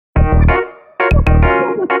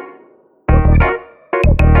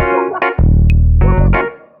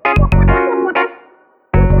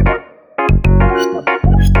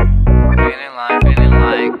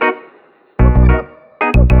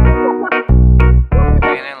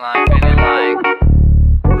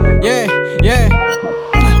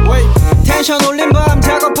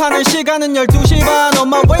파는 시간은 12시 반 On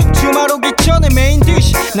my way 주말 오기 전에 메인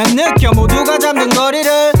디쉬 난 느껴 모두가 잠든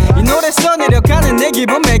거리를 이 노래 써내려가는 내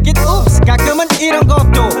기분 make it oops 가끔은 이런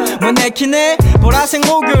것도 뭐 내키네 보라색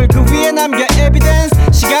목요일 그 위에 남겨 에비던스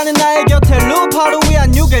시간은 나의 곁에 룹 하루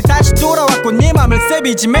위한 6일 다시 돌아왔고 네 맘을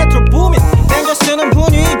세비지 메트로 부민 땡겨 쓰는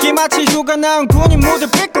분위기 마치 휴가 나온 군인 모두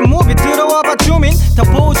삐끗 무비 들어와봐 주민 더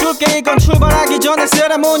보여줄게 이건 출발하기 전에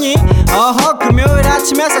세레모니 어허 금요일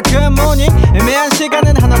아침에서 굿모닝 애매한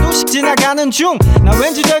시간은 하나둘씩 지나가는 중 나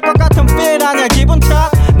왠지 될 것 같은 feel 아냐 기분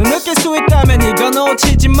탓 너 느낄 수 있다면 이거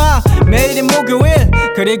놓치지 마 매일이 목요일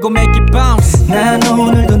그리고 make it bounce 난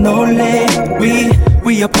오늘도 놀래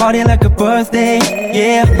We a party like a birthday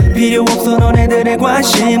yeah 필요 없어 너네들의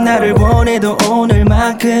관심 나를 원해도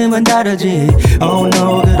오늘만큼은 다르지 Oh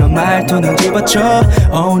no 그런 말투는 집어쳐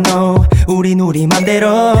Oh no 우린 우리 맘대로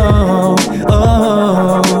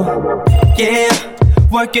Oh yeah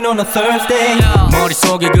Working on a Thursday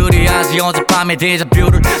머릿속에 그려야지 어젯밤의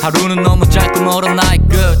데자뷰를 하루는 너무 짧고 멀어 나의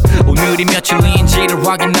끝 오늘이 며칠인지를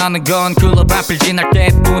확인하는 건 클럽 앞을 지날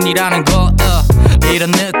때뿐이라는 거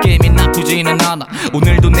이런 느낌이 나쁘지는 않아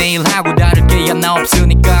오늘도 내일 하고 다를 게 하나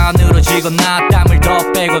없으니까 늘어지거나 땀을 더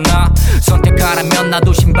빼거나 선택하라면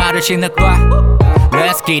나도 신발을 신을 거야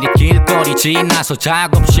Let's get it 길거리 지나서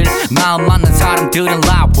작업실 마음 맞는 사람들은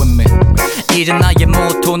live with me 이제 나의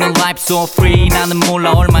모토는 life so free 나는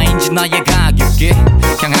몰라 얼마인지 나의 가격이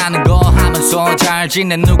향하는 거 하면서 잘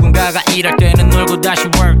지낸 누군가가 일할 때는 놀고 다시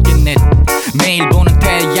working it 매일 보는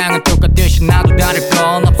태양은 똑같듯이 나도 다를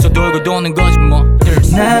건 없어 돌고 도는 거지 뭐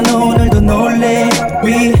난 오늘도 놀래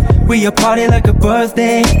We a party like a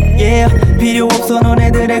birthday yeah 필요 없어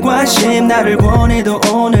너네들의 관심 나를 원해도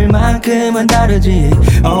오늘만큼은 다르지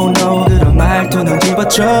Oh no 그런 말투는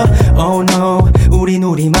집어쳐 Oh no 우린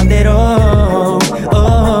우리 맘대로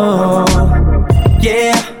Oh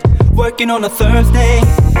yeah Working on a Thursday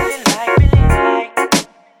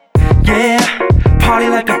Yeah Party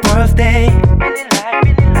like a birthday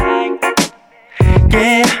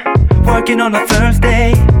Yeah Working on a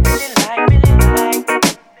Thursday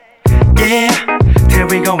Yeah Till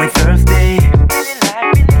we going Thursday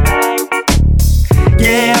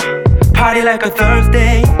Yeah Party like a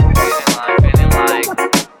Thursday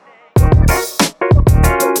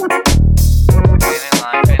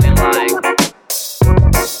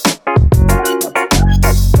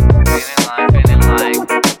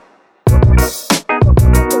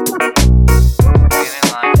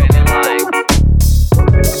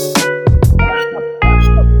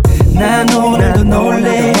난 오늘도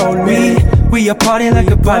놀래 We a party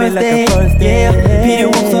like a birthday yeah 필요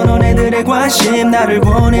없어 너네들의 관심 나를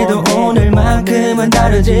원해도 오늘만큼은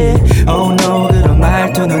다르지 Oh no 그런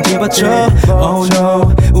말투는 집어쳐 Oh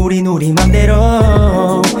no 우린 우리 맘대로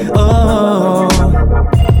Oh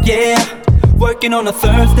yeah Working on a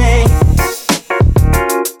Thursday